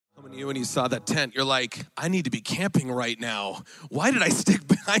You when you saw that tent, you're like, I need to be camping right now. Why did I stick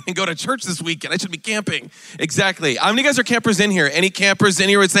behind and go to church this weekend? I should be camping. Exactly. How many of you guys are campers in here? Any campers in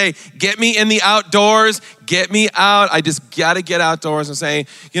here would say, get me in the outdoors, get me out. I just got to get outdoors and say,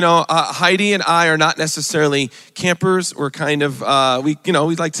 Heidi and I are not necessarily campers. We're kind of, we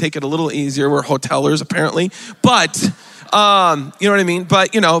like to take it a little easier. We're hotelers apparently, but you know what I mean?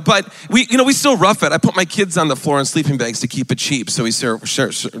 But we still rough it. I put my kids on the floor in sleeping bags to keep it cheap. So we share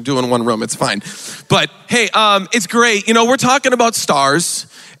doing one room. It's fine. But hey, it's great. We're talking about stars.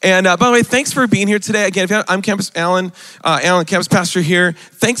 And by the way, thanks for being here today. Again, I'm Campus Alan, campus pastor here.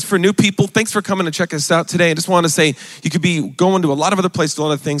 Thanks for new people. Thanks for coming to check us out today. I just want to say you could be going to a lot of other places, a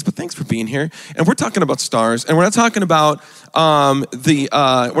lot of things, but thanks for being here. And we're talking about stars, and we're not talking about we're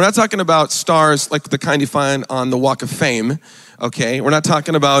not talking about stars like the kind you find on the Walk of Fame. Okay, we're not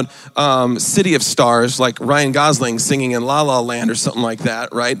talking about City of Stars like Ryan Gosling singing in La La Land or something like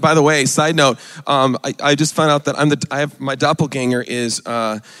that, right? By the way, side note, I just found out that my doppelganger is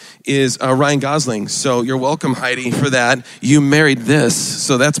Ryan Gosling. So you're welcome, Heidi, for that. You married this,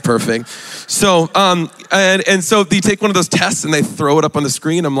 so that's perfect. So and so you take one of those tests and they throw it up on the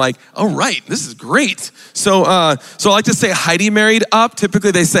screen. I'm like, all right, this is great. So I like to say Heidi married up.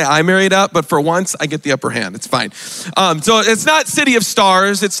 Typically they say I married up, but for once I get the upper hand. It's fine. So it's not City of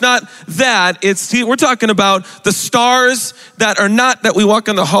Stars. It's not that. We're talking about the stars that we walk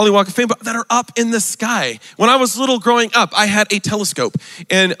on the Holly Walk of Fame, but that are up in the sky. When I was little growing up, I had a telescope,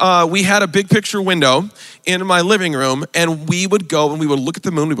 and we had a big picture window in my living room, and we would go and we would look at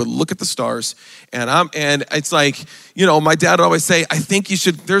the moon, we would look at the stars, and it's like, my dad would always say, I think you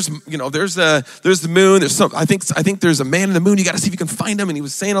should, there's the moon, I think there's a man in the moon, you got to see if you can find him, and he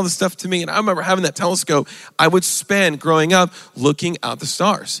was saying all this stuff to me, and I remember having that telescope. I would spend growing up looking at the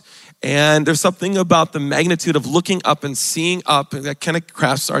stars. And there's something about the magnitude of looking up and seeing up that kind of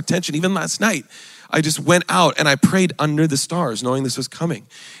grasps our attention. Even last night, I just went out and I prayed under the stars, knowing this was coming.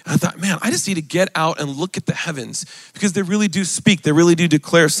 And I thought, man, I just need to get out and look at the heavens because they really do speak. They really do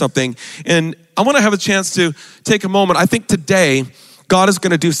declare something. And I want to have a chance to take a moment. I think today, God is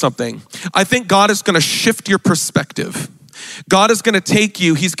going to do something. I think God is going to shift your perspective. God is going to take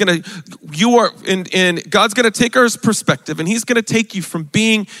you, God's going to take our perspective, and he's going to take you from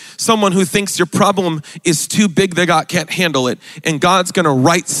being someone who thinks your problem is too big that God can't handle it, and God's going to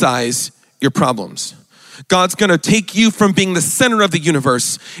right size your problems. God's going to take you from being the center of the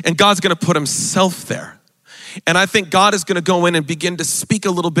universe, and God's going to put himself there. And I think God is going to go in and begin to speak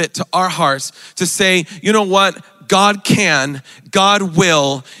a little bit to our hearts to say, you know what? God can, God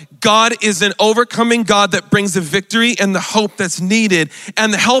will. God is an overcoming God that brings the victory and the hope that's needed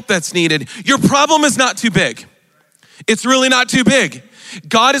and the help that's needed. Your problem is not too big. It's really not too big.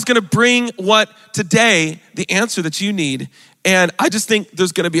 God is going to bring the answer that you need. And I just think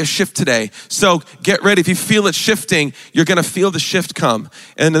there's going to be a shift today. So get ready. If you feel it shifting, you're going to feel the shift come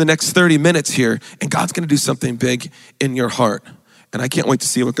in the next 30 minutes here. And God's going to do something big in your heart. And I can't wait to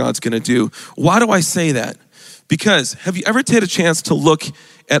see what God's going to do. Why do I say that? Because have you ever had a chance to look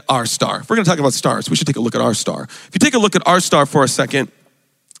at our star? If we're going to talk about stars, we should take a look at our star. If you take a look at our star for a second,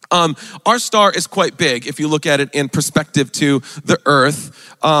 our star is quite big if you look at it in perspective to the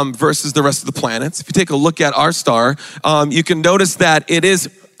Earth versus the rest of the planets. If you take a look at our star, you can notice that it is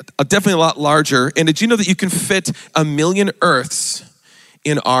definitely a lot larger. And did you know that you can fit 1 million Earths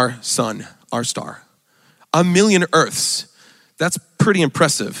in our sun, our star? 1 million Earths. That's pretty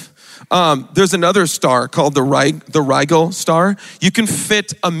impressive. There's another star called the Rigel star. You can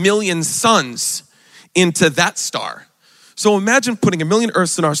fit 1 million suns into that star. So imagine putting 1 million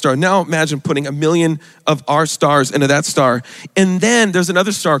Earths in our star. Now imagine putting 1 million of our stars into that star. And then there's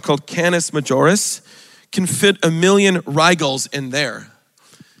another star called Canis Majoris. Can fit 1 million Rigels in there.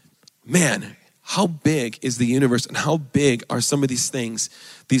 Man, how big is the universe and how big are some of these things,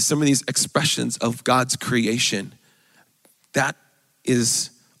 some of these expressions of God's creation? That is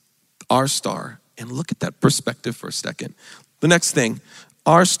our star. And look at that perspective for a second. The next thing,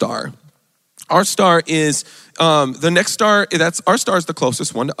 our star. Our star is the next star. Our star is the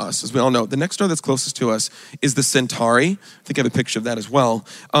closest one to us, as we all know. The next star that's closest to us is the Centauri. I think I have a picture of that as well.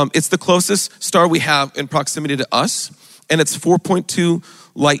 It's the closest star we have in proximity to us, and it's 4.2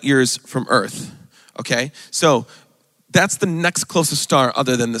 light years from Earth. Okay, so that's the next closest star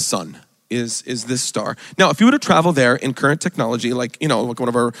other than the sun. Is this star. Now, if you were to travel there in current technology, like one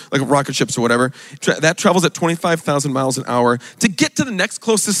of our rocket ships or whatever, that travels at 25,000 miles an hour. To get to the next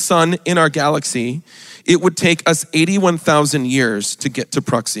closest sun in our galaxy, it would take us 81,000 years to get to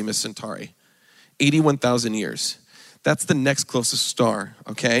Proxima Centauri. 81,000 years. That's the next closest star,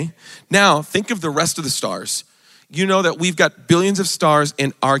 okay? Now, think of the rest of the stars. you know that we've got billions of stars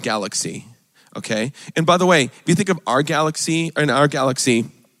in our galaxy, okay? And by the way, if you think of our galaxy, if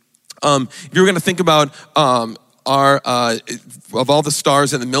you're gonna think about of all the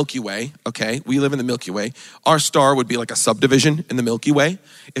stars in the Milky Way, okay, we live in the Milky Way, our star would be like a subdivision in the Milky Way.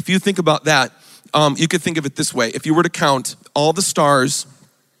 If you think about that, you could think of it this way. If you were to count all the stars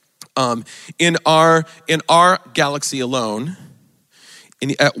in our galaxy alone,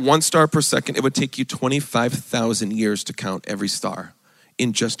 at 1 star per second, it would take you 25,000 years to count every star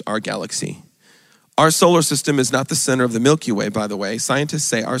in just our galaxy. Our solar system is not the center of the Milky Way, by the way. Scientists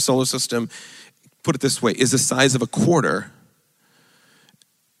say our solar system, put it this way, is the size of a quarter,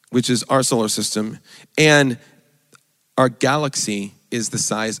 which is our solar system, and our galaxy is the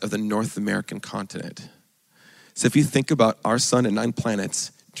size of the North American continent. So if you think about our sun and 9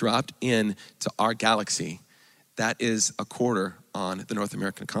 planets dropped in to our galaxy, that is a quarter on the North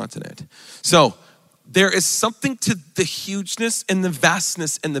American continent. So there is something to the hugeness and the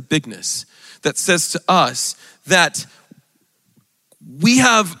vastness and the bigness that says to us that we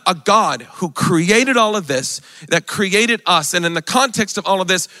have a God who created all of this, that created us. And in the context of all of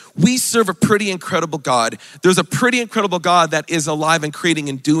this, we serve a pretty incredible God. There's a pretty incredible God that is alive and creating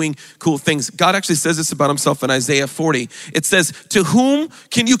and doing cool things. God actually says this about himself in Isaiah 40. It says, "To whom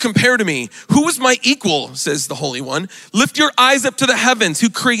can you compare to me? Who is my equal?" says the Holy One. "Lift your eyes up to the heavens, who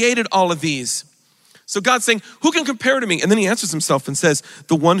created all of these." So God's saying, who can compare to me? And then he answers himself and says,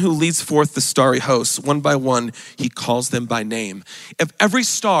 the one who leads forth the starry hosts, one by one, he calls them by name. If every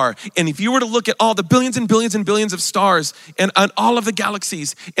star, and if you were to look at all the billions and billions and billions of stars and all of the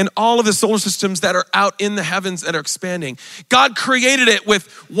galaxies and all of the solar systems that are out in the heavens that are expanding, God created it with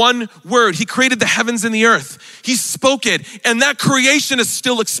one word. He created the heavens and the earth. He spoke it, and that creation is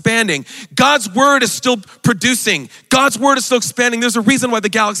still expanding. God's word is still producing. God's word is still expanding. There's a reason why the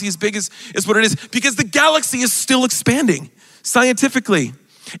galaxy is big is what it is, because the galaxy is still expanding scientifically,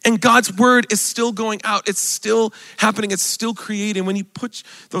 and God's word is still going out. It's still happening. It's still creating. When you put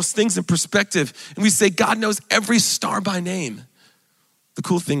those things in perspective and we say God knows every star by name, the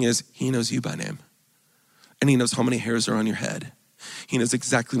cool thing is he knows you by name, and he knows how many hairs are on your head. He knows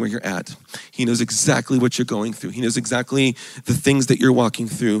exactly where you're at. He knows exactly what you're going through. He knows exactly the things that you're walking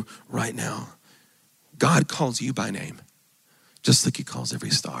through right now. God calls you by name, just like he calls every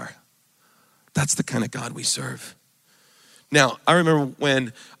star. That's the kind of God we serve. Now, I remember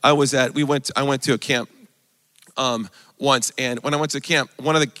when I went to a camp once, and when I went to camp,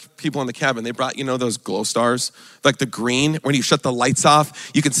 one of the people in the cabin, they brought, those glow stars, like the green, when you shut the lights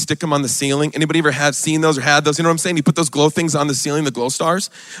off, you can stick them on the ceiling. Anybody ever seen those or had those? You know what I'm saying? You put those glow things on the ceiling, the glow stars,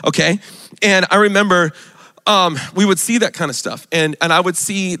 okay? And I remember we would see that kind of stuff, and I would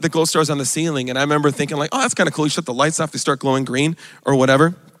see the glow stars on the ceiling, and I remember thinking like, oh, that's kind of cool. You shut the lights off, they start glowing green or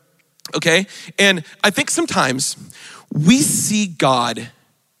whatever. Okay, and I think sometimes we see God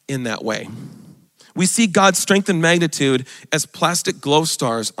in that way. We see God's strength and magnitude as plastic glow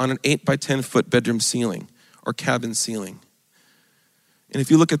stars on an 8 by 10 foot bedroom ceiling or cabin ceiling. And if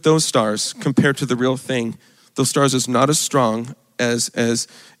you look at those stars compared to the real thing, those stars is not as strong as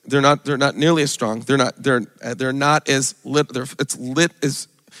they're not nearly as strong. They're not as lit. It's lit as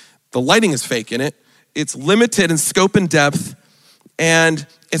the lighting is fake in it. It's limited in scope and depth, and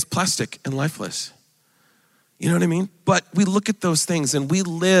it's plastic and lifeless. You know what I mean? But we look at those things and we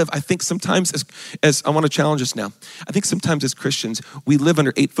live, I think sometimes as I want to challenge us now, I think sometimes as Christians, we live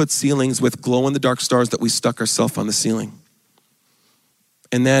under 8-foot ceilings with glow-in-the-dark stars that we stuck ourselves on the ceiling.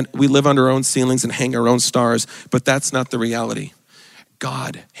 And then we live under our own ceilings and hang our own stars, but that's not the reality.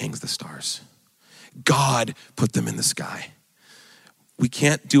 God hangs the stars. God put them in the sky. We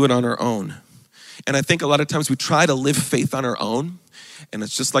can't do it on our own. And I think a lot of times we try to live faith on our own, and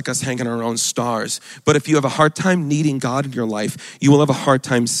it's just like us hanging our own stars. But if you have a hard time needing God in your life, you will have a hard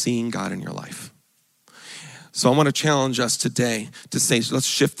time seeing God in your life. So I want to challenge us today to say, let's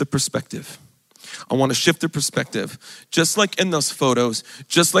shift the perspective. I want to shift the perspective. Just like in those photos,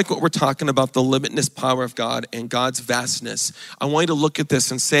 just like what we're talking about, the limitless power of God and God's vastness, I want you to look at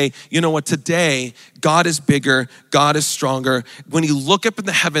this and say, you know what, today, God is bigger, God is stronger. When you look up in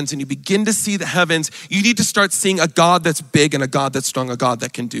the heavens and you begin to see the heavens, you need to start seeing a God that's big and a God that's strong, a God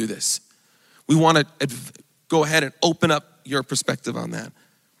that can do this. We want to go ahead and open up your perspective on that.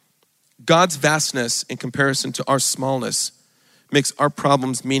 God's vastness in comparison to our smallness makes our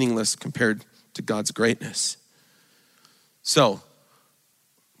problems meaningless compared to God's greatness. So,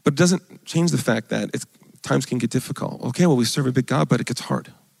 but it doesn't change the fact that times can get difficult. Okay, well, we serve a big God, but it gets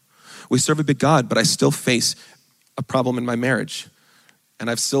hard. We serve a big God, but I still face a problem in my marriage. And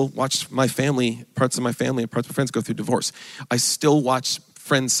I've still watched my family, parts of my family and parts of my friends go through divorce. I still watch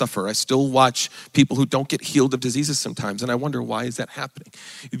friends suffer. I still watch people who don't get healed of diseases sometimes. And I wonder, why is that happening?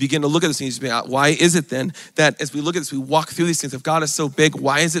 You begin to look at this and you just be like, why is it then that as we look at this, we walk through these things, if God is so big,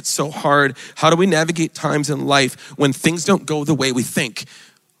 why is it so hard? How do we navigate times in life when things don't go the way we think?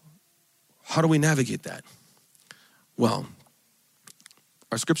 How do we navigate that? Well,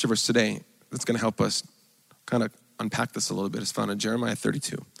 our scripture verse today that's going to help us kind of unpack this a little bit is found in Jeremiah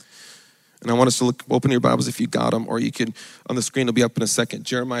 32. And I want us to open your Bibles if you got them, or you could, on the screen, it'll be up in a second.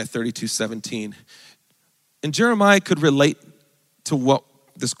 Jeremiah 32:17. And Jeremiah could relate to what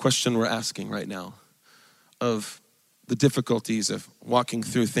this question we're asking right now of the difficulties of walking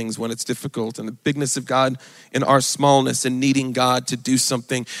through things when it's difficult and the bigness of God and our smallness and needing God to do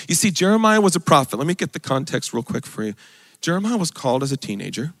something. You see, Jeremiah was a prophet. Let me get the context real quick for you. Jeremiah was called as a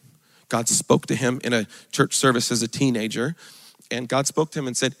teenager. God spoke to him in a church service as a teenager. And God spoke to him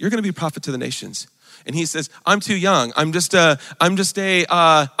and said, you're going to be a prophet to the nations. And he says, I'm too young. I'm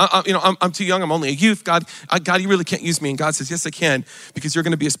too young. I'm only a youth. God, you really can't use me. And God says, yes, I can, because you're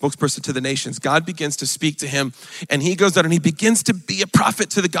going to be a spokesperson to the nations. God begins to speak to him, and he goes out and he begins to be a prophet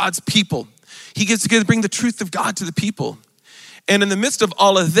to the God's people. He gets to bring the truth of God to the people. And in the midst of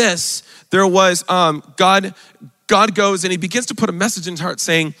all of this, there was God goes and he begins to put a message in his heart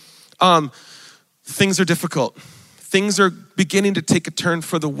saying, things are difficult. Things are beginning to take a turn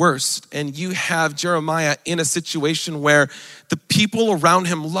for the worst. And you have Jeremiah in a situation where the people around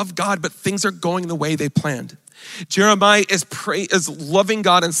him love God, but things are going the way they planned. Jeremiah is loving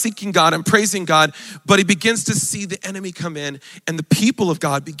God and seeking God and praising God, but he begins to see the enemy come in, and the people of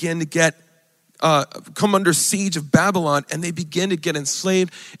God begin to come under siege of Babylon, and they begin to get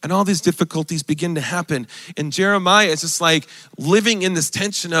enslaved, and all these difficulties begin to happen. And Jeremiah is just like living in this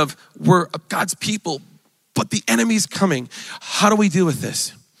tension of, we're God's people, but the enemy's coming. How do we deal with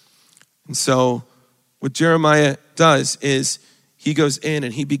this? And so what Jeremiah does is he goes in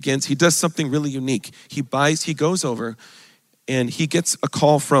and he does something really unique. He goes over and he gets a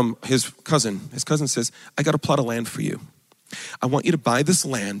call from his cousin. His cousin says, I got a plot of land for you. I want you to buy this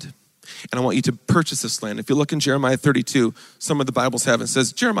land, and I want you to purchase this land. If you look in Jeremiah 32, some of the Bibles have it,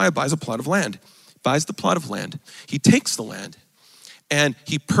 says Jeremiah buys a plot of land. Buys the plot of land. He takes the land and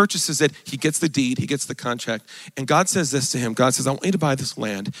he purchases it. He gets the deed. He gets the contract. And God says this to him. God says, I want you to buy this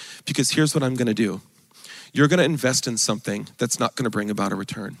land because here's what I'm going to do. You're going to invest in something that's not going to bring about a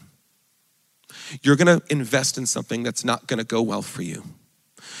return. You're going to invest in something that's not going to go well for you.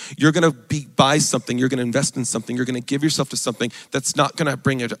 You're going to buy something. You're going to invest in something. You're going to give yourself to something that's not going to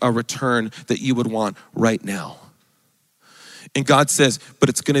bring a return that you would want right now. And God says, but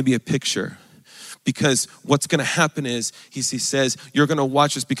it's going to be a picture. Because what's going to happen is, he says, you're going to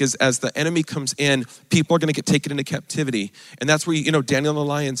watch this, because as the enemy comes in, people are going to get taken into captivity. And that's where, Daniel in the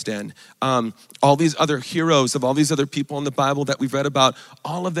lion's den, all these other heroes of all these other people in the Bible that we've read about,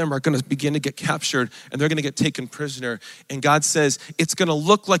 all of them are going to begin to get captured, and they're going to get taken prisoner. And God says, it's going to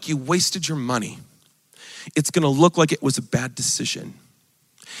look like you wasted your money. It's going to look like it was a bad decision.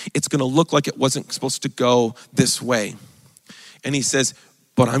 It's going to look like it wasn't supposed to go this way. And he says,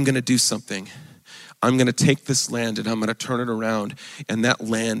 but I'm going to do something. I'm going to take this land and I'm going to turn it around, and that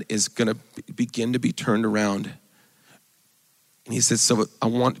land is going to begin to be turned around. And he says, so I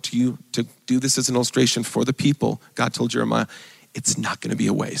want you to do this as an illustration for the people. God told Jeremiah, it's not going to be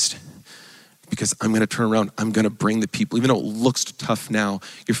a waste, because I'm going to turn around. I'm going to bring the people, even though it looks tough now,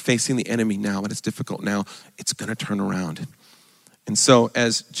 you're facing the enemy now and it's difficult now, it's going to turn around. And so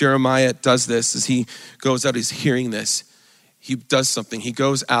as Jeremiah does this, as he goes out, he's hearing this, he does something. He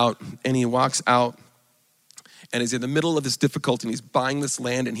goes out and he walks out, and he's in the middle of this difficulty, and he's buying this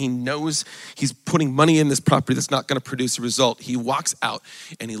land, and he knows he's putting money in this property that's not going to produce a result. He walks out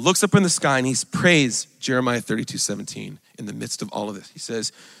and he looks up in the sky and he prays Jeremiah 32:17 in the midst of all of this. He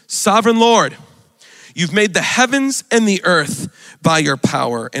says, Sovereign Lord, you've made the heavens and the earth by your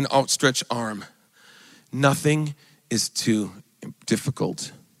power and outstretched arm. Nothing is too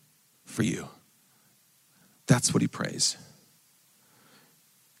difficult for you. That's what he prays.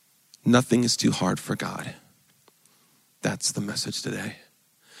 Nothing is too hard for God. That's the message today.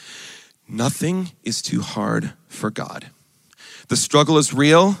 Nothing is too hard for God. The struggle is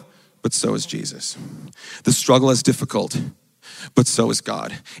real, but so is Jesus. The struggle is difficult, but so is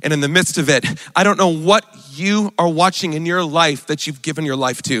God. And in the midst of it, I don't know what you are watching in your life that you've given your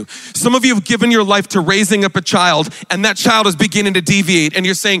life to. Some of you have given your life to raising up a child, and that child is beginning to deviate, and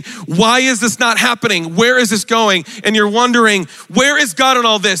you're saying, why is this not happening? Where is this going? And you're wondering, where is God in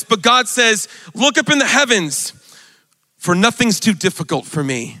all this? But God says, look up in the heavens, for nothing's too difficult for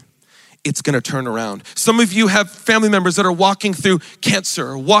me. it's gonna turn around. Some of you have family members that are walking through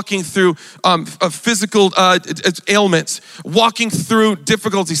cancer, walking through physical ailments, walking through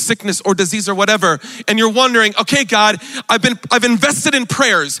difficulty, sickness or disease or whatever. And you're wondering, okay, God, I've invested in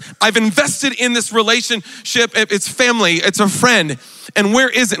prayers. I've invested in this relationship. It's family, it's a friend. And where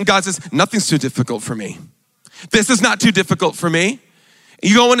is it? And God says, nothing's too difficult for me. This is not too difficult for me.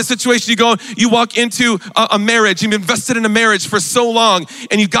 You go in a situation, you walk into a marriage, you've invested in a marriage for so long,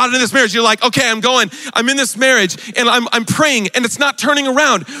 and you got into this marriage, you're like, okay, I'm in this marriage, and I'm praying, and it's not turning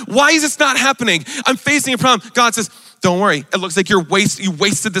around. Why is this not happening? I'm facing a problem. God says, don't worry. It looks like you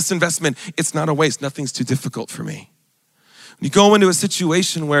wasted this investment. It's not a waste. Nothing's too difficult for me. When you go into a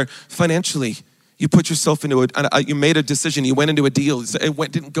situation where financially, you put yourself into you made a decision, you went into a deal,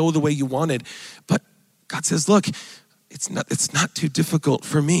 didn't go the way you wanted, but God says, look, it's not too difficult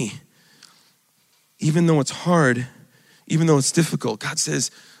for me. Even though it's hard, even though it's difficult, God says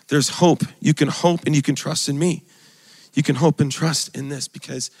there's hope. You can hope and you can trust in me. You can hope and trust in this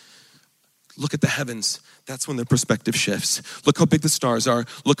because look at the heavens. That's when the perspective shifts. Look how big the stars are.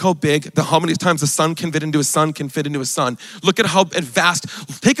 Look how many times the sun can fit into a sun can fit into a sun. Look at how vast.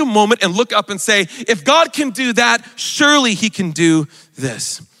 Take a moment and look up and say, if God can do that, surely he can do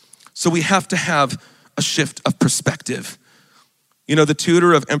this. So we have to have a shift of perspective. You know, the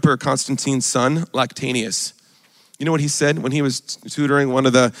tutor of Emperor Constantine's son, Lactantius, you know what he said when he was tutoring one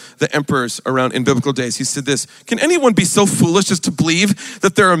of the emperors around in biblical days? He said this, can anyone be so foolish as to believe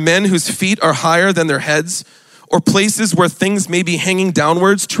that there are men whose feet are higher than their heads, or places where things may be hanging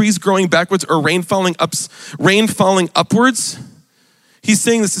downwards, trees growing backwards, or rain falling upwards? He's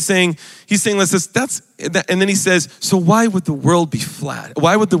saying this, and then he says, so why would the world be flat?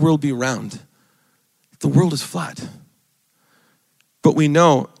 Why would the world be round? The world is flat. But we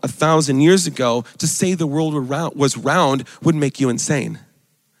know 1,000 years ago, to say the world was round would make you insane.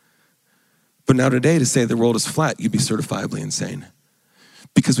 But now today, to say the world is flat, you'd be certifiably insane.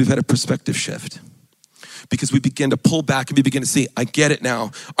 Because we've had a perspective shift. Because we begin to pull back and we begin to see, I get it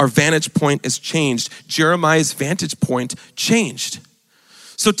now. Our vantage point has changed. Jeremiah's vantage point changed.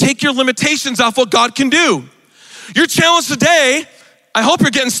 So take your limitations off what God can do. Your challenge today, I hope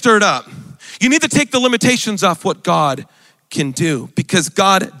you're getting stirred up. You need to take the limitations off what God can do because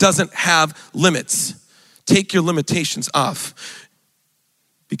God doesn't have limits. Take your limitations off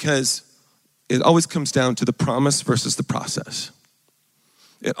because it always comes down to the promise versus the process.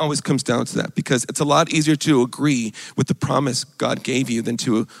 It always comes down to that because it's a lot easier to agree with the promise God gave you than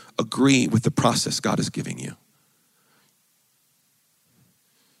to agree with the process God is giving you.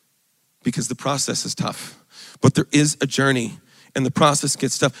 Because the process is tough, but there is a journey. And the process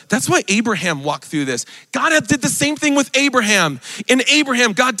gets tough. That's why Abraham walked through this. God did the same thing with Abraham. In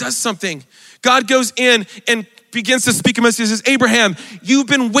Abraham, God does something. God goes in and begins to speak a message. He says, Abraham, you've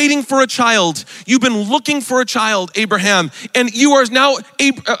been waiting for a child. You've been looking for a child, Abraham. And you are now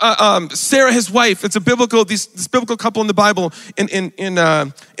Sarah, his wife. It's this biblical couple in the Bible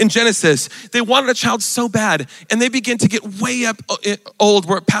in Genesis. They wanted a child so bad. And they begin to get way up old,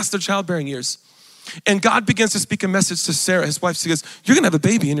 where past their childbearing years. And God begins to speak a message to Sarah, his wife. She goes, you're gonna have a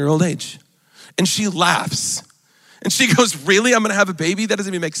baby in your old age. And she laughs. And she goes, really? I'm gonna have a baby? That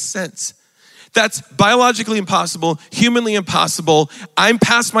doesn't even make sense. That's biologically impossible, humanly impossible. I'm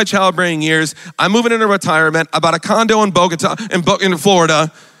past my childbearing years. I'm moving into retirement. I bought a condo in Bogota, in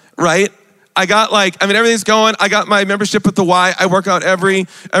Florida, right? Everything's going. I got my membership with the Y. I work out I'm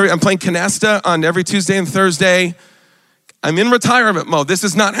playing canasta on every Tuesday and Thursday. I'm in retirement mode. This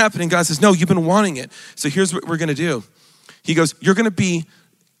is not happening. God says, no, you've been wanting it. So here's what we're gonna do. He goes, you're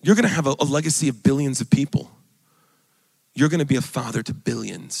gonna have a legacy of billions of people. You're gonna be a father to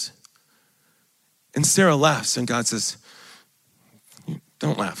billions. And Sarah laughs and God says,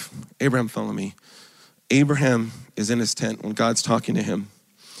 don't laugh. Abraham, follow me. Abraham is in his tent when God's talking to him.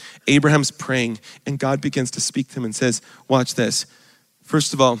 Abraham's praying and God begins to speak to him and says, watch this.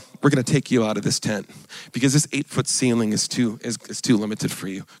 First of all, we're gonna take you out of this tent because this 8-foot ceiling is too limited for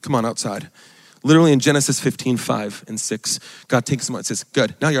you. Come on outside. Literally in Genesis 15:5 and 6, God takes him out and says,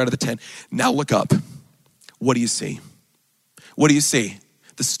 good, now you're out of the tent. Now look up. What do you see? What do you see?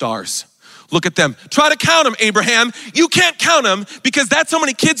 The stars. Look at them. Try to count them, Abraham. You can't count them because that's how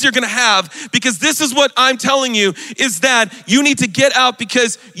many kids you're gonna have, because this is what I'm telling you is that you need to get out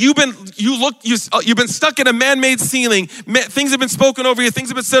because you've been stuck in a man-made ceiling. Things have been spoken over you. Things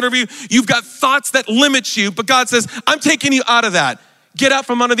have been said over you. You've got thoughts that limit you, but God says, I'm taking you out of that. Get out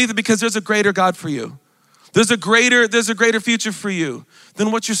from underneath it because there's a greater God for you. There's a greater future for you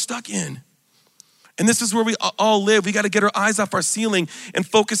than what you're stuck in. And this is where we all live. We got to get our eyes off our ceiling and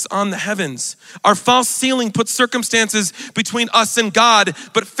focus on the heavens. Our false ceiling puts circumstances between us and God,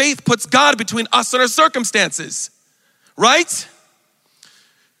 but faith puts God between us and our circumstances, right?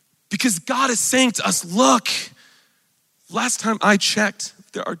 Because God is saying to us, look, last time I checked,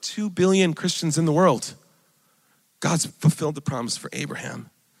 there are 2 billion Christians in the world. God's fulfilled the promise for Abraham.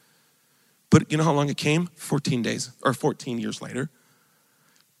 But you know how long it came? 14 years later.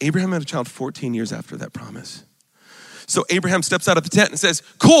 Abraham had a child 14 years after that promise. So Abraham steps out of the tent and says,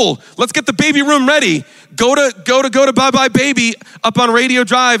 cool, let's get the baby room ready. Go to Bye-Bye Baby up on Radio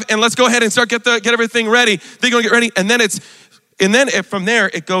Drive, and let's go ahead and start get everything ready. They're gonna get ready. And then from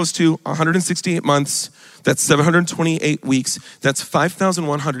there, it goes to 168 months. That's 728 weeks. That's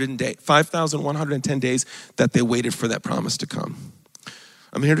 5,110 days that they waited for that promise to come.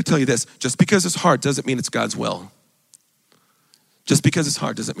 I'm here to tell you this. Just because it's hard doesn't mean it's God's will. Just because it's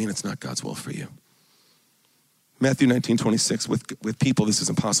hard doesn't mean it's not God's will for you. Matthew 19:26, with people this is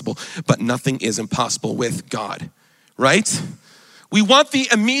impossible, but nothing is impossible with God, right? We want the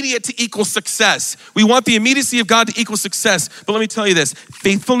immediate to equal success. We want the immediacy of God to equal success. But let me tell you this,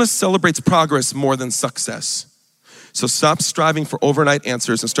 faithfulness celebrates progress more than success. So stop striving for overnight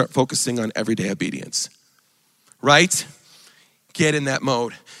answers and start focusing on everyday obedience, right? Get in that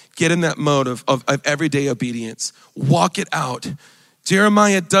mode. Get in that mode of everyday obedience. Walk it out.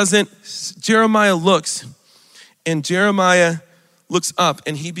 Jeremiah looks up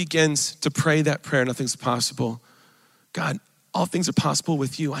and he begins to pray that prayer. Nothing's possible. God, all things are possible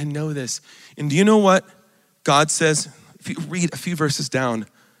with you. I know this. And do you know what God says? If you read a few verses down,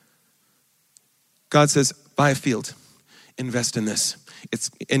 God says, buy a field, invest in this.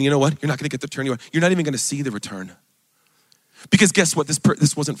 And you know what? You're not gonna get the return you want. You're not even gonna see the return. Because guess what?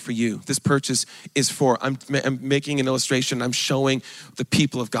 This wasn't for you. This purchase is for, I'm making an illustration. I'm showing the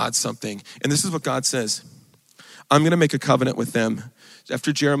people of God something. And this is what God says. I'm gonna make a covenant with them.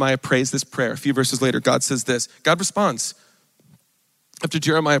 After Jeremiah prays this prayer, a few verses later, God says this. God responds. After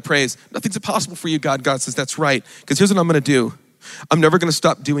Jeremiah prays, nothing's impossible for you, God. God says, that's right. Because here's what I'm gonna do. I'm never gonna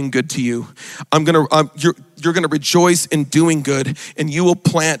stop doing good to you. You're gonna rejoice in doing good, and you will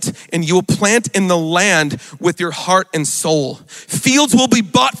plant in the land with your heart and soul. Fields will be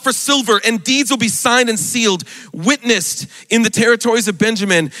bought for silver, and deeds will be signed and sealed, witnessed in the territories of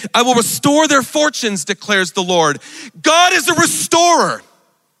Benjamin. I will restore their fortunes, declares the Lord. God is a restorer.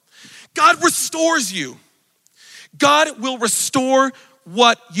 God restores you. God will restore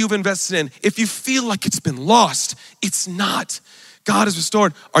what you've invested in. If you feel like it's been lost, it's not. God is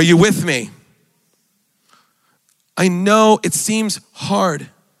restored. Are you with me? I know it seems hard,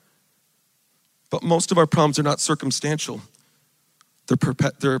 but most of our problems are not circumstantial.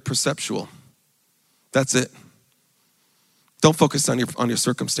 They're perceptual. That's it. Don't focus on your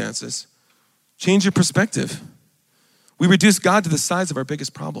circumstances. Change your perspective. We reduce God to the size of our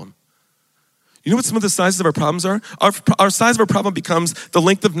biggest problem. You know what some of the sizes of our problems are? Our size of our problem becomes the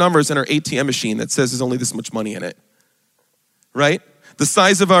length of numbers in our ATM machine that says there's only this much money in it, right? The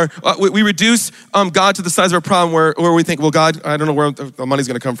size of we reduce God to the size of our problem where we think, well, God, I don't know where the money's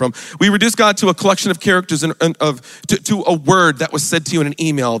gonna come from. We reduce God to a collection of characters to a word that was said to you in an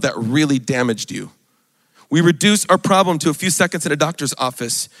email that really damaged you. We reduce our problem to a few seconds in a doctor's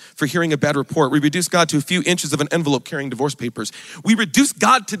office for hearing a bad report. We reduce God to a few inches of an envelope carrying divorce papers. We reduce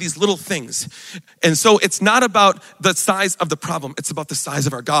God to these little things. And so it's not about the size of the problem. It's about the size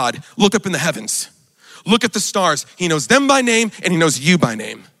of our God. Look up in the heavens. Look at the stars. He knows them by name and he knows you by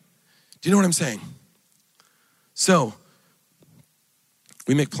name. Do you know what I'm saying? So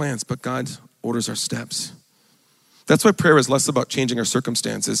we make plans, but God orders our steps. That's why prayer is less about changing our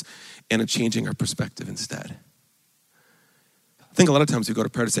circumstances and changing our perspective instead. I think a lot of times we go to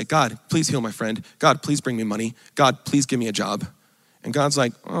prayer to say, God, please heal my friend. God, please bring me money. God, please give me a job. And God's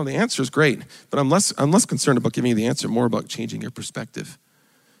like, oh, the answer is great, but I'm less concerned about giving you the answer, more about changing your perspective.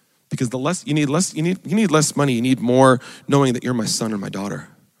 Because you need less money, you need more knowing that you're my son or my daughter,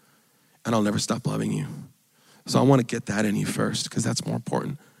 and I'll never stop loving you. So I want to get that in you first, because that's more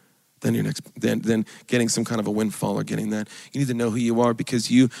important than getting some kind of a windfall or getting that. You need to know who you are because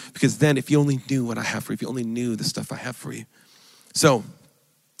then if you only knew what I have for you, if you only knew the stuff I have for you. So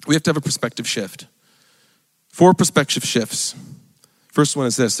we have to have a perspective shift. 4 perspective shifts. First one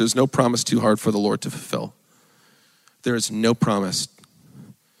is this: there's no promise too hard for the Lord to fulfill. There is no promise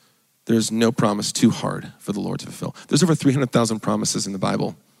too hard for the Lord to fulfill. There's over 300,000 promises in the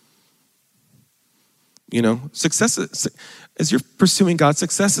Bible. You know, success, as you're pursuing God,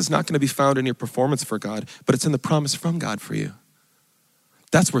 success is not going to be found in your performance for God, but it's in the promise from God for you.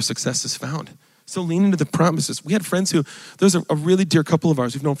 That's where success is found. So lean into the promises. We had friends there's a really dear couple of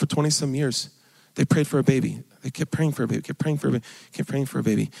ours we've known for 20 some years. They prayed for a baby. They kept praying for a baby, kept praying for a baby, kept praying for a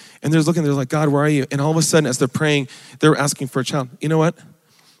baby. And they're looking, they're like, God, where are you? And all of a sudden, as they're praying, they're asking for a child. You know what?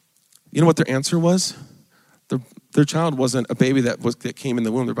 You know what their answer was? Their child wasn't a baby that came in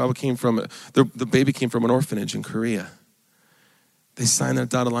the womb. The baby came from an orphanage in Korea. They signed that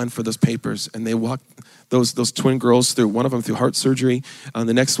dotted line for those papers, and they walked those twin girls through, one of them through heart surgery.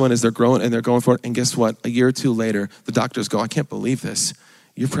 The next one is they're growing and they're going for it. And guess what? A year or two later, the doctors go, I can't believe this.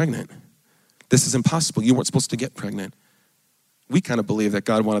 You're pregnant. This is impossible. You weren't supposed to get pregnant. We kind of believe that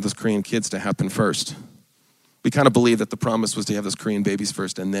God wanted those Korean kids to happen first. We kind of believe that the promise was to have those Korean babies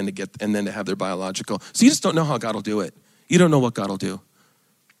first and then to have their biological. So you just don't know how God will do it. You don't know what God will do.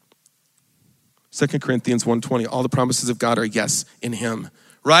 2 Corinthians 1:20, all the promises of God are yes in him,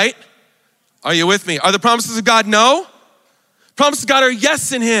 right? Are you with me? Are the promises of God no? Promises of God are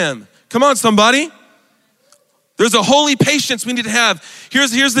yes in him. Come on, somebody. There's a holy patience we need to have.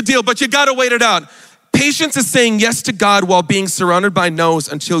 Here's the deal, but you gotta wait it out. Patience is saying yes to God while being surrounded by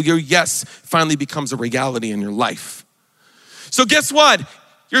no's until your yes finally becomes a reality in your life. So guess what?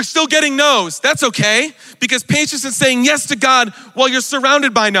 You're still getting no's. That's okay, because patience is saying yes to God while you're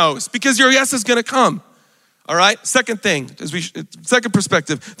surrounded by no's, because your yes is gonna come. All right, second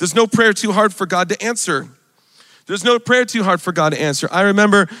perspective, there's no prayer too hard for God to answer. There's no prayer too hard for God to answer. I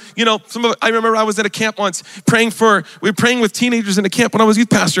remember I was at a camp once we were praying with teenagers in a camp when I was youth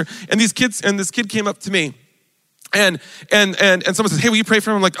pastor, and this kid came up to me. And someone says, hey, will you pray for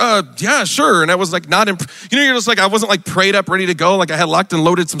him? I'm like, yeah, sure. And I was like, you're just like, I wasn't like prayed up, ready to go. Like I had locked and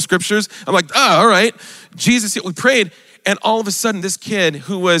loaded some scriptures. I'm like, all right. Jesus, we prayed. And all of a sudden, this kid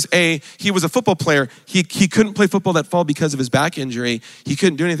he was a football player. He couldn't play football that fall because of his back injury. He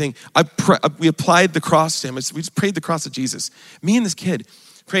couldn't do anything. We applied the cross to him. We just prayed the cross of Jesus. Me and this kid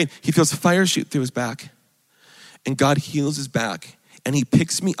prayed. He feels fire shoot through his back. And God heals his back. And he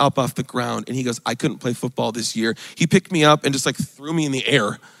picks me up off the ground and he goes, I couldn't play football this year. He picked me up and just like threw me in the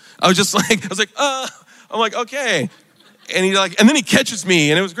air. I'm like, okay. And then he catches me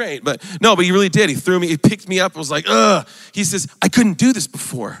and it was great. But he really did. He picked me up and was like, He says, I couldn't do this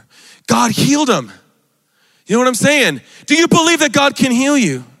before. God healed him. You know what I'm saying? Do you believe that God can heal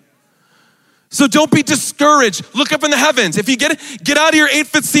you? So don't be discouraged. Look up in the heavens. If you get out of your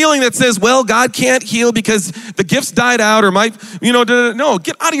 8-foot ceiling that says, well, God can't heal because the gifts died out or no,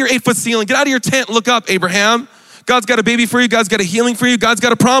 get out of your 8-foot ceiling. Get out of your tent. Look up, Abraham. God's got a baby for you. God's got a healing for you. God's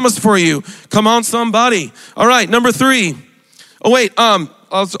got a promise for you. Come on, somebody. All right, number 3. Oh, wait,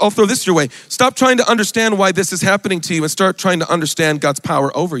 I'll throw this your way. Stop trying to understand why this is happening to you and start trying to understand God's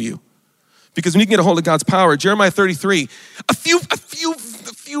power over you. Because when you can get a hold of God's power, Jeremiah 33, a few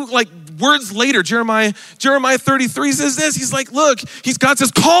like words later, Jeremiah 33 says this. He's like, look, God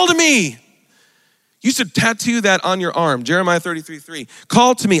says, call to me. You should tattoo that on your arm. Jeremiah 33:3.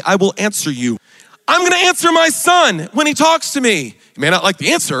 Call to me, I will answer you. I'm gonna answer my son when he talks to me. He may not like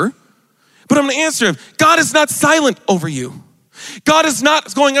the answer, but I'm gonna answer him. God is not silent over you. God is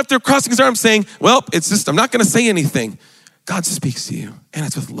not going up there crossing his arms saying, well, I'm not gonna say anything. God speaks to you, and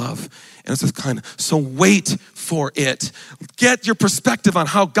it's with love, and it's with kindness. So wait for it. Get your perspective on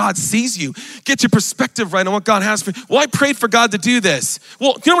how God sees you. Get your perspective right on what God has for you. Well, I prayed for God to do this.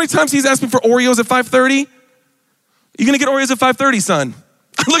 Well, you know how many times he's asked me for Oreos at 5:30? You gonna get Oreos at 5:30, son?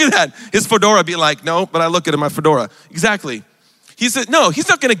 Look at that. His fedora be like, no, but I look at my fedora. Exactly. He said, no, he's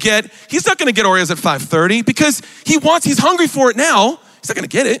not gonna get Oreos at 5:30 because he's hungry for it now. He's not gonna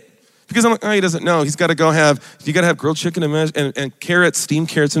get it. Because I'm like, he doesn't know. You gotta have grilled chicken and carrots, steamed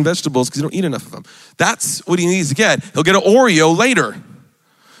carrots and vegetables because you don't eat enough of them. That's what he needs to get. He'll get an Oreo later. Do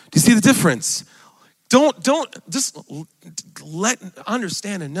you see the difference? Don't just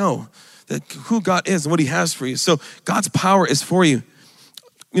understand and know that who God is and what he has for you. So God's power is for you.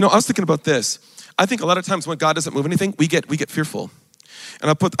 I was thinking about this. I think a lot of times when God doesn't move anything, we get fearful. And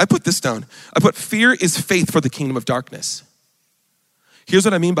I put this down. I put fear is faith for the kingdom of darkness. Here's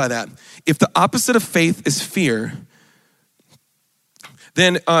what I mean by that. If the opposite of faith is fear,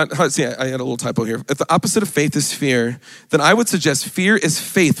 then, let's see, I had a little typo here. If the opposite of faith is fear, then I would suggest fear is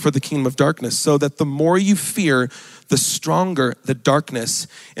faith for the kingdom of darkness, so that the more you fear, the stronger the darkness.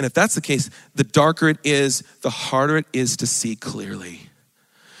 And if that's the case, the darker it is, the harder it is to see clearly.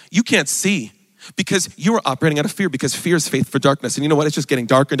 You can't see because you are operating out of fear, because fear is faith for darkness. And you know what? It's just getting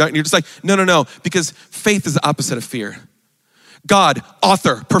darker and darker. And you're just like, no, because faith is the opposite of fear. God,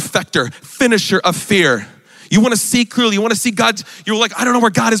 author, perfecter, finisher of fear. You want to see clearly. You want to see God. You're like, I don't know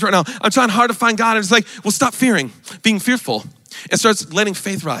where God is right now. I'm trying hard to find God. And it's like, well, stop fearing, being fearful, and starts letting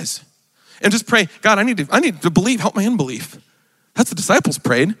faith rise. And just pray, God, I need to believe. Help my unbelief. That's what the disciples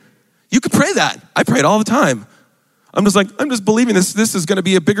prayed. You could pray that. I pray it all the time. I'm just believing this is going to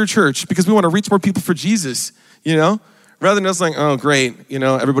be a bigger church because we want to reach more people for Jesus, rather than just like, oh, great,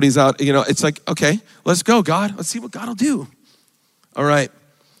 everybody's out, it's like, okay, let's go, God. Let's see what God will do. All right.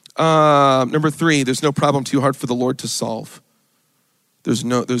 Number 3, there's no problem too hard for the Lord to solve. There's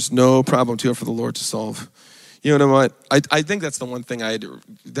no problem too hard for the Lord to solve. You know what? I think that's the one thing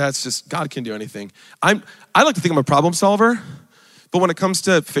that's just, God can do anything. I like to think I'm a problem solver, but when it comes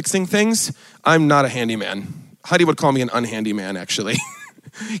to fixing things, I'm not a handyman. Heidi would call me an unhandy man, actually.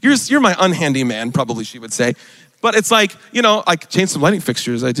 You're my unhandy man, probably she would say. But it's like, I changed some lighting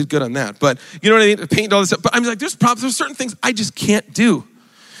fixtures. I did good on that. But you know what I mean? Paint all this stuff. But I'm like, there's certain things I just can't do.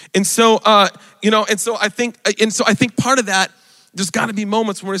 And so, I think part of that, there's got to be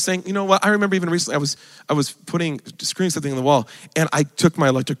moments when we're saying, you know what? I remember even recently, I was screwing something on the wall, and I took my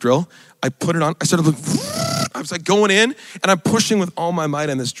electric drill, I put it on, I started looking, I was like going in, and I'm pushing with all my might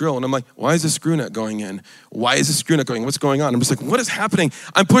on this drill, and I'm like, why is the screw nut going in? Why is the screw nut going in? What's going on? I'm just like, what is happening?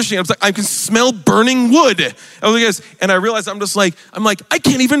 I'm pushing. I was like, I can smell burning wood. I was like, and I realized I'm like, I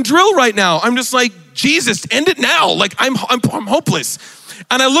can't even drill right now. I'm just like, Jesus, end it now. Like I'm hopeless.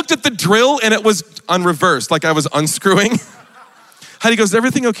 And I looked at the drill, and it was on reverse, like I was unscrewing. Heidi goes, is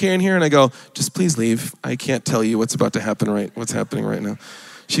everything okay in here? And I go, just please leave. I can't tell you what's about to happen what's happening right now.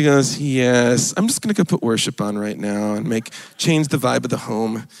 She goes, yes, I'm just gonna go put worship on right now and change the vibe of the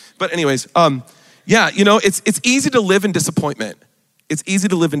home. But anyways, it's easy to live in disappointment. It's easy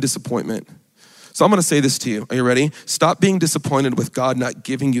to live in disappointment. So I'm gonna say this to you. Are you ready? Stop being disappointed with God not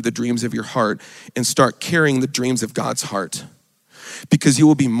giving you the dreams of your heart and start carrying the dreams of God's heart. Because you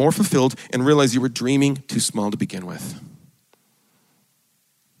will be more fulfilled and realize you were dreaming too small to begin with.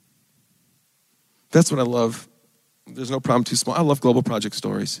 That's what I love. There's no problem too small. I love Global Project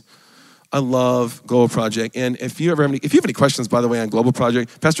stories. I love Global Project. And if you have any questions, by the way, on Global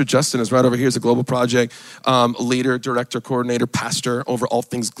Project, Pastor Justin is right over here. He's a Global Project leader, director, coordinator, pastor over all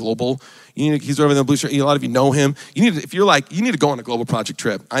things global. He's over in the blue shirt. A lot of you know him. You need to go on a Global Project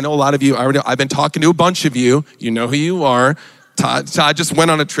trip. I know a lot of you. I've been talking to a bunch of you. You know who you are. Todd just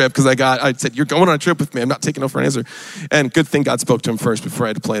went on a trip because I said, you're going on a trip with me. I'm not taking no for an answer. And good thing God spoke to him first before I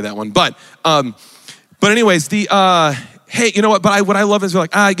had to play that one. But anyways, hey, you know what? But what I love is you're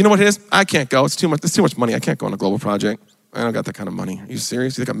like, you know what it is? I can't go. It's too much money. I can't go on a Global Project. I don't got that kind of money. Are you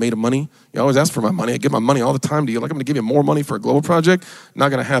serious? You think I'm made of money? You always ask for my money. I give my money all the time to you. Like I'm going to give you more money for a Global Project? Not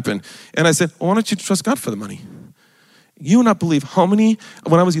going to happen. And I said, well, why don't you trust God for the money? You will not believe when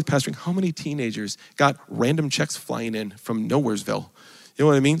I was youth pastoring, how many teenagers got random checks flying in from Nowheresville. You know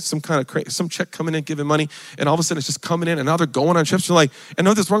what I mean? Some check coming in, giving money, and all of a sudden it's just coming in, and now they're going on trips. I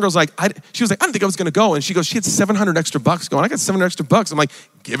know this one girl's like, she was like, I didn't think I was going to go, and she goes, she had $700 extra going. I got $700 extra. I'm like,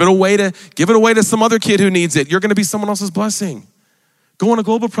 give it away to some other kid who needs it. You're going to be someone else's blessing. Go on a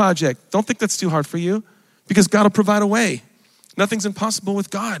Global Project. Don't think that's too hard for you, because God will provide a way. Nothing's impossible with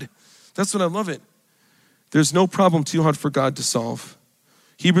God. That's what I love it. There's no problem too hard for God to solve.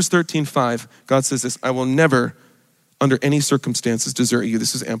 Hebrews 13:5, God says this, I will never under any circumstances desert you,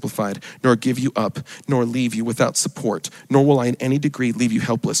 this is amplified, nor give you up, nor leave you without support, nor will I in any degree leave you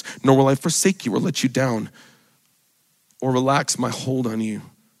helpless, nor will I forsake you or let you down, or relax my hold on you.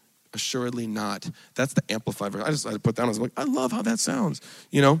 Assuredly not. That's the amplified version. I just had to put that on. I was like, I love how that sounds,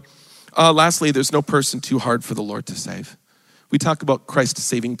 Lastly, there's no person too hard for the Lord to save. We talk about Christ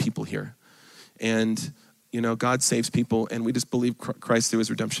saving people here. And, God saves people, and we just believe Christ through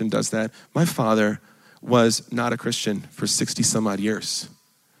his redemption does that. My father was not a Christian for 60 some odd years.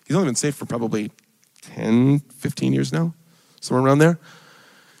 He's only been saved for probably 10, 15 years now, somewhere around there.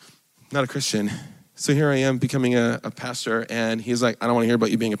 Not a Christian. So here I am becoming a pastor, and he's like, I don't want to hear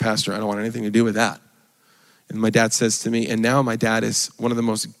about you being a pastor. I don't want anything to do with that. And my dad says to me, and now my dad is one of the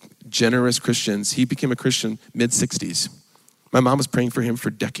most generous Christians. He became a Christian mid-60s. My mom was praying for him for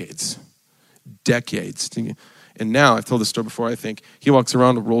decades. And now, I've told this story before, I think, he walks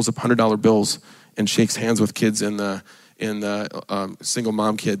around and rolls up $100 bills and shakes hands with kids in the single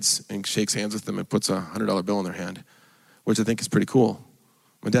mom kids, and shakes hands with them and puts a $100 bill in their hand, which I think is pretty cool.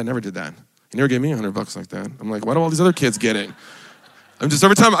 My dad never did that. He never gave me $100 like that. I'm like, why do all these other kids get it? I'm just,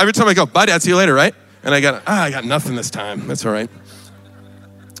 every time I go, bye dad, see you later, right? And I got nothing this time. That's all right.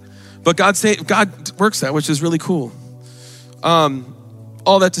 But God works that, which is really cool.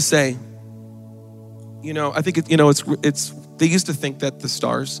 All that to say, I think it's they used to think that the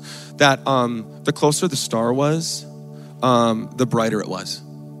stars, that the closer the star was, the brighter it was.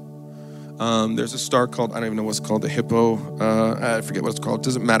 There's a star called, I don't even know what it's called, the Hippo, I forget what it's called,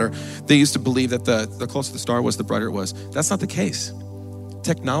 doesn't matter. They used to believe that the closer the star was, the brighter it was. That's not the case.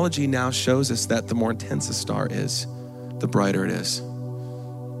 Technology now shows us that the more intense a star is, the brighter it is.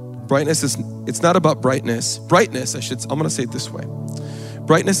 it's not about brightness. Brightness, I'm gonna say it this way.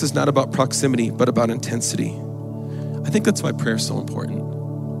 Brightness is not about proximity, but about intensity. I think that's why prayer is so important.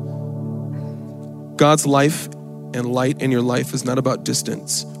 God's life and light in your life is not about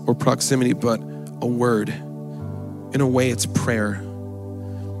distance or proximity, but a word. In a way, it's prayer.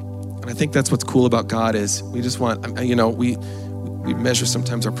 And I think that's what's cool about God is we just want, we measure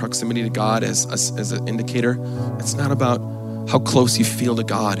sometimes our proximity to God as an indicator. It's not about how close you feel to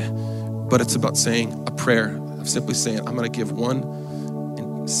God, but it's about saying a prayer, of simply saying, I'm gonna give one,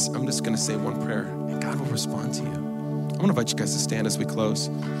 and I'm just gonna say one prayer, and God will respond to you. I wanna invite you guys to stand as we close.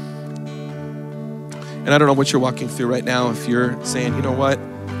 And I don't know what you're walking through right now. If you're saying, you know what?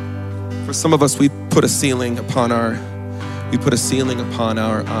 For some of us, we put a ceiling upon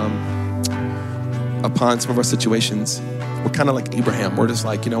upon some of our situations. We're kind of like Abraham. We're just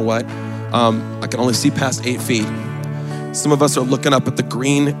like, you know what? I can only see past 8 feet. Some of us are looking up at the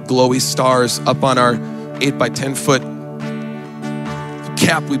green, glowy stars up on our 8 by 10 foot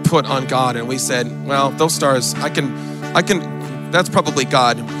cap we put on God. And we said, well, those stars, that's probably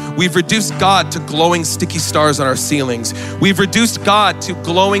God. We've reduced God to glowing sticky stars on our ceilings. We've reduced God to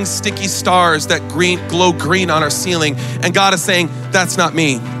glowing sticky stars that glow green on our ceiling. And God is saying, that's not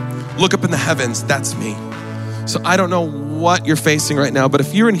me. Look up in the heavens, that's me. So I don't know what you're facing right now, but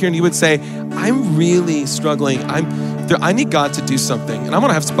if you're in here and you would say, I'm really struggling, I need God to do something. And I'm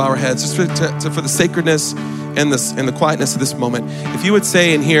gonna have to bow our heads just for the sacredness and the quietness of this moment. If you would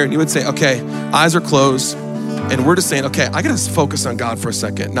say in here and you would say, okay, eyes are closed, and we're just saying, okay, I gotta focus on God for a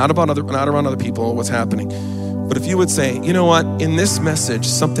second, not around other people, what's happening. But if you would say, you know what, in this message,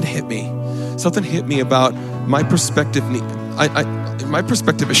 something hit me about my perspective. My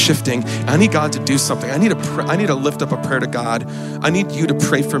perspective is shifting. I need God to do something. I need to lift up a prayer to God. I need you to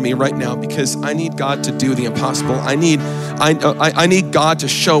pray for me right now because I need God to do the impossible. I need God to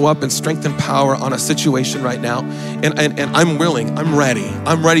show up and strengthen power on a situation right now. And I'm willing. I'm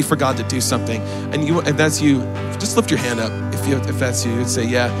ready for God to do something. And if that's you, just lift your hand up. If that's you, you'd say,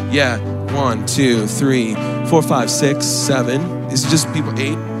 yeah. 1, 2, 3, 4, 5, 6, 7. Is it just people?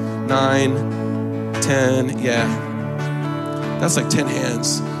 8, 9, 10. Yeah. That's like 10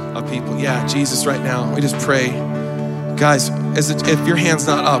 hands of people. Yeah, Jesus, right now, we just pray. Guys, if your hand's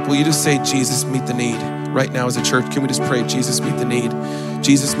not up, will you just say, Jesus, meet the need? Right now as a church, can we just pray, Jesus, meet the need?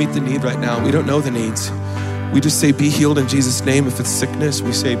 Jesus, meet the need right now. We don't know the needs. We just say, be healed in Jesus' name if it's sickness.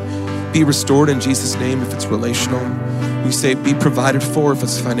 We say, be restored in Jesus' name if it's relational. We say, be provided for if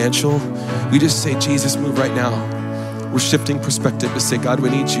it's financial. We just say, Jesus, move right now. We're shifting perspective to say, God,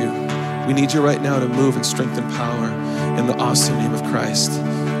 we need you. We need you right now to move and strengthen power in the awesome name of Christ.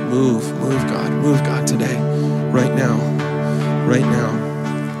 Move God today, right now.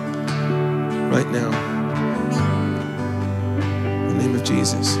 In the name of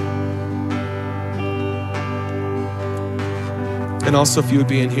Jesus. And also if you would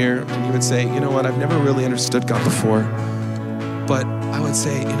be in here and you would say, you know what, I've never really understood God before, but I would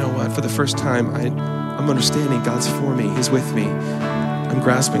say, you know what, for the first time, I'm understanding God's for me, He's with me. I'm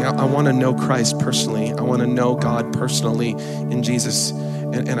grasping. I want to know Christ personally. I want to know God personally in Jesus.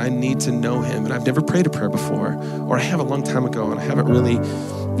 And I need to know Him. And I've never prayed a prayer before, or I have a long time ago, and I haven't really,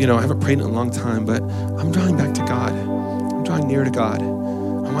 I haven't prayed in a long time, but I'm drawing back to God. I'm drawing near to God. I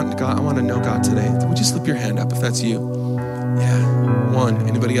want to know God today. Would you slip your hand up if that's you? Yeah. 1.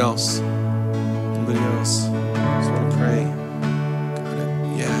 Anybody else? Anybody else? Just want to pray. Got it.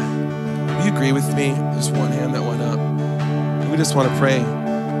 Yeah. Will you agree with me? There's one hand that went up. We just want to pray.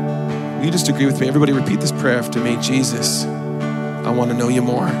 Will you just agree with me? Everybody repeat this prayer after me. Jesus, I want to know you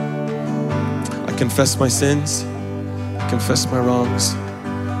more. I confess my sins. I confess my wrongs.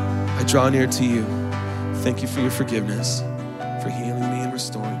 I draw near to you. Thank you for your forgiveness, for healing me and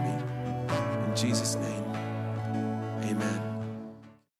restoring me.